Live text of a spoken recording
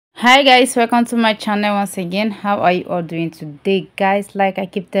Hi guys, welcome to my channel once again. How are you all doing today, guys? Like I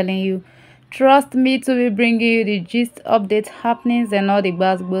keep telling you, trust me to be bringing you the gist, updates, happenings and all the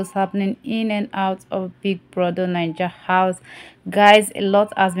buzz happening in and out of Big Brother Naija house. Guys, a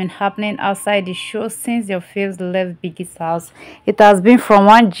lot has been happening outside the show since your faves left Biggie's house. It has been from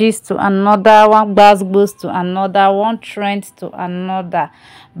one gist to another, one buzz to another, one trend to another,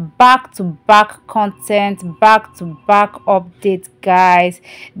 back to back content, back to back updates. Guys,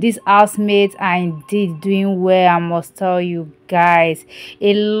 these housemates are indeed doing well, I must tell you guys.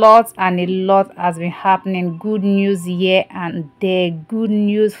 A lot has been happening. Good news here and there, good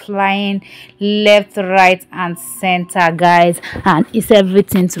news flying left, right and center, guys, and it's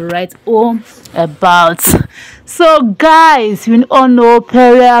everything to write home about. So guys, we all know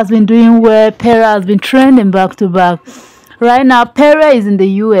Pere has been doing well. Pere has been trending back to back. Right now, Pere is in the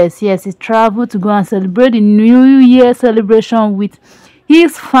US. Yes, he traveled to go and celebrate the New Year celebration with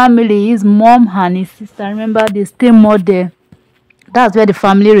his family, his mom and his sister. Remember, they stay more there. That's where the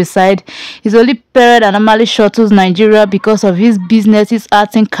family reside. It's only Pere that normally shuttles Nigeria because of his business, his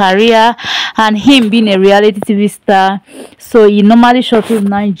acting career, and him being a reality TV star. So he normally shuttles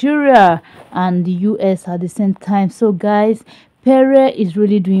Nigeria and the US at the same time. So guys, Pere is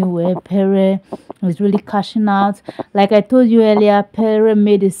really doing well. Pere is really cashing out. Like I told you earlier, Pere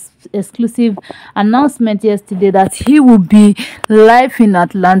made this exclusive announcement yesterday that he will be live in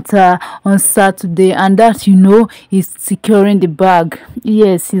Atlanta on Saturday, and that he's securing the bag.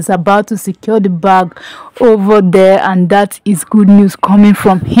 Yes, he's about to secure the bag over there, and that is good news coming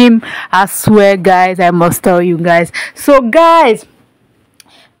from him. I swear, guys, I must tell you guys. So guys,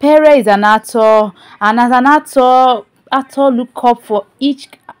 Pere is an actor, and as an actor look up for each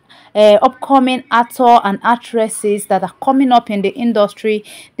upcoming actor and actresses that are coming up in the industry.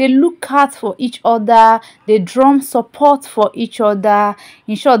 They look out for each other, they drum support for each other.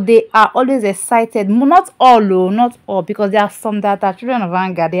 In short, they are always excited. Not all, because there are some that are children of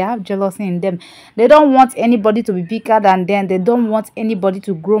anger. They have jealousy in them. They don't want anybody to be bigger than them. They don't want anybody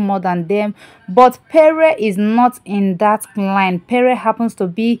to grow more than them. But Pere is not in that line. Pere happens to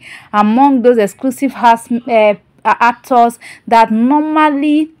be among those exclusive actors that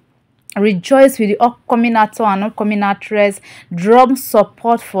normally rejoice with the upcoming actor and upcoming actress, drum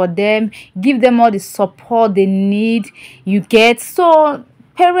support for them, give them all the support they need. You get? So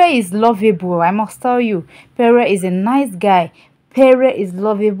Pere is lovable, I must tell you. Pere is a nice guy. Pere is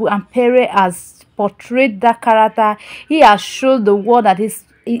lovable, and Pere has portrayed that character. He has showed the world that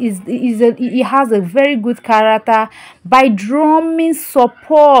he has a very good character by drumming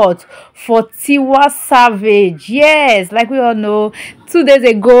support for Tiwa Savage. Yes, like we all know, 2 days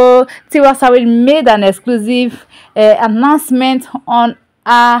ago Tiwa Savage made an exclusive announcement on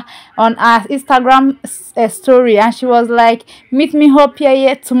her Instagram story, and she was like, meet me up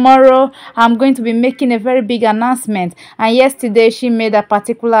here tomorrow. I'm going to be making a very big announcement. And yesterday she made a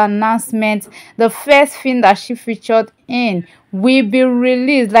particular announcement. The first film that she featured in will be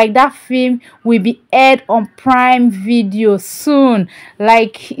released. Like, that film will be aired on Prime Video soon.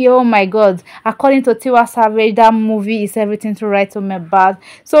 Like, oh my god, according to Tiwa Savage, that movie is everything to write home about.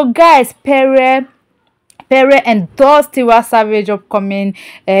 So guys, Pere endorsed Tiwa Savage upcoming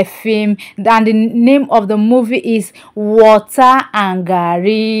film, and the name of the movie is Water and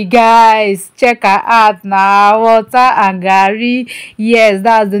Garri. Guys, check her out now. Water and Garri. Yes,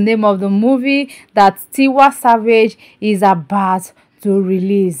 that's the name of the movie that Tiwa Savage is about to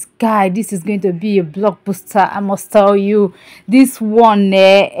release. Guy, this is going to be a blockbuster, I must tell you. This one,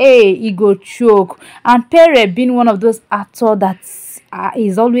 hey, he go choke. And Pere being one of those actors that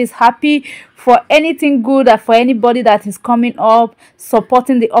is always happy for anything good, or for anybody that is coming up,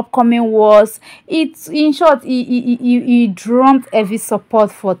 supporting the upcoming wars. It's, in short, he drummed heavy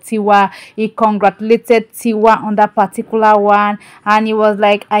support for Tiwa. He congratulated Tiwa on that particular one, and he was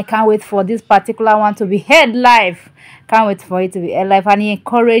like, I can't wait for this particular one to be heard live. Can't wait for it to be alive. And he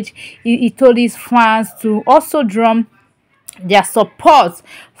encouraged, he told his fans to also drum their support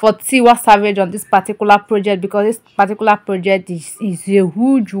for Tiwa Savage on this particular project, because this particular project is a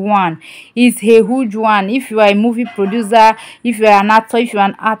huge one. It's a huge one. If you are a movie producer, if you are an actor, if you are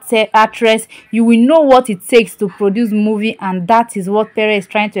an actress, you will know what it takes to produce movie, and that is what Pere is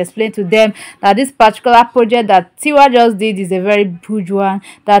trying to explain to them, that this particular project that Tiwa just did is a very huge one,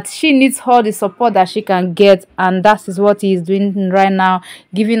 that she needs all the support that she can get, and that is what he is doing right now,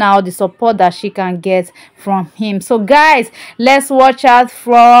 giving her all the support that she can get from him. So guys, let's watch out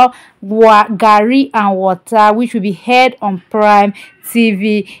for Garri and Water, which will be heard on Prime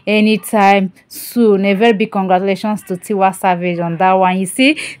TV anytime soon. A very big congratulations to Tiwa Savage on that one. You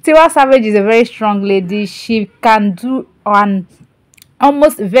see, Tiwa Savage is a very strong lady. She can do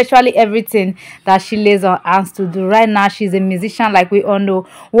almost virtually everything that she lays her hands to do. Right now, she's a musician, like we all know,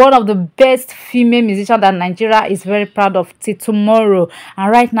 one of the best female musicians that Nigeria is very proud of till tomorrow.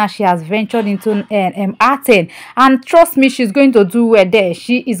 And right now, she has ventured into acting, and trust me, she's going to do well there.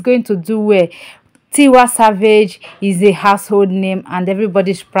 She is going to do well. Tiwa Savage is a household name and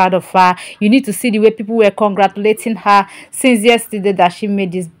everybody's proud of her. You need to see the way people were congratulating her since yesterday that she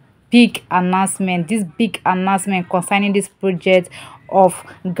made this big announcement concerning this project of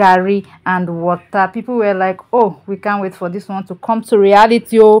Gary and water. People were like, oh, we can't wait for this one to come to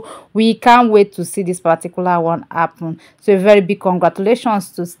reality. Oh, we can't wait to see this particular one happen. So a very big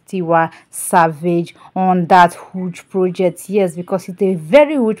congratulations to Tiwa Savage on that huge project. Yes, because it's a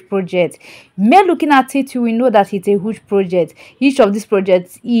very huge project. Mere looking at it, we know that it's a huge project. Each of these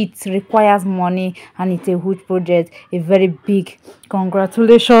projects, it requires money, and it's a huge project. A very big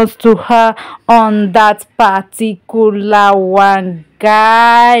congratulations to her on that particular one,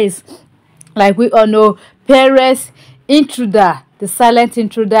 guys. Like we all know, Pere's Intruder, the silent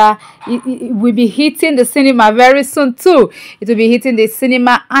intruder, it will be hitting the cinema very soon too. It will be hitting the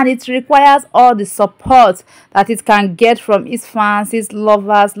cinema, and it requires all the support that it can get from his fans, his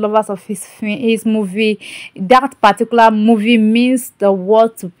lovers of his movie. That particular movie means the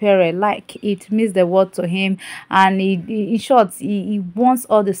world to Pere, like it means the world to him, and in short, he wants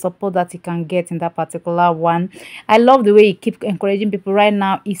all the support that he can get in that particular one. I love the way he keeps encouraging people. Right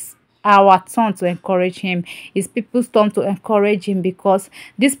now is our turn to encourage him. It's people's turn to encourage him, because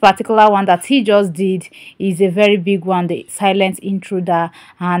this particular one that he just did is a very big one, the silent intruder,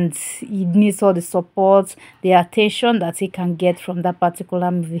 and he needs all the support, the attention that he can get from that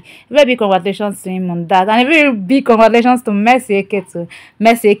particular movie. Very big congratulations to him on that, and a very big congratulations to Mercy Eke too.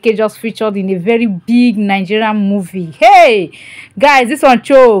 Mercy Eke just featured in a very big Nigerian movie. Hey guys, this one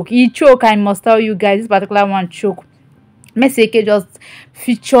choke. He choke. I must tell you guys, this particular one choke. Mercy Eke just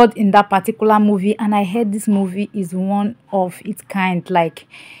featured in that particular movie, and I heard this movie is one of its kind. Like,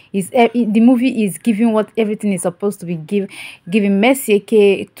 the movie is giving what everything is supposed to be giving. Mercy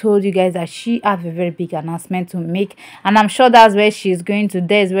Eke told you guys that she has a very big announcement to make, and I'm sure that's where she's going to.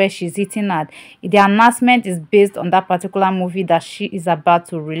 There is where she's hitting at. The announcement is based on that particular movie that she is about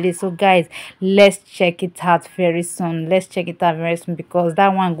to release. So guys, let's check it out very soon. Let's check it out very soon, because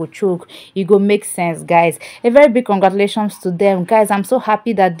that one go choke. It go make sense, guys. A very big congratulations to them, guys. I'm so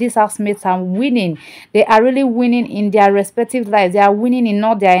happy that these housemates are winning. They are really winning in their respective lives. They are winning in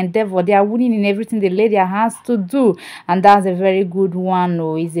all their endeavor. They are winning in everything they lay their hands to do, and that's a very good one.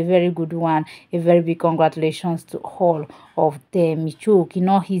 Oh, it's a very good one. A very big congratulations to all of them. It's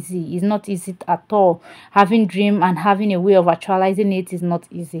not easy. It's not easy at all. Having dream and having a way of actualizing it is not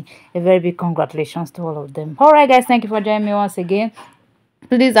easy. A very big congratulations to all of them. All right, guys, thank you for joining me once again.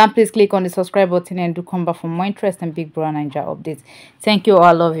 Please click on the subscribe button and do come back for more interesting Big Bro Naija updates. Thank you all.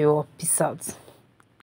 I love you all. Peace out.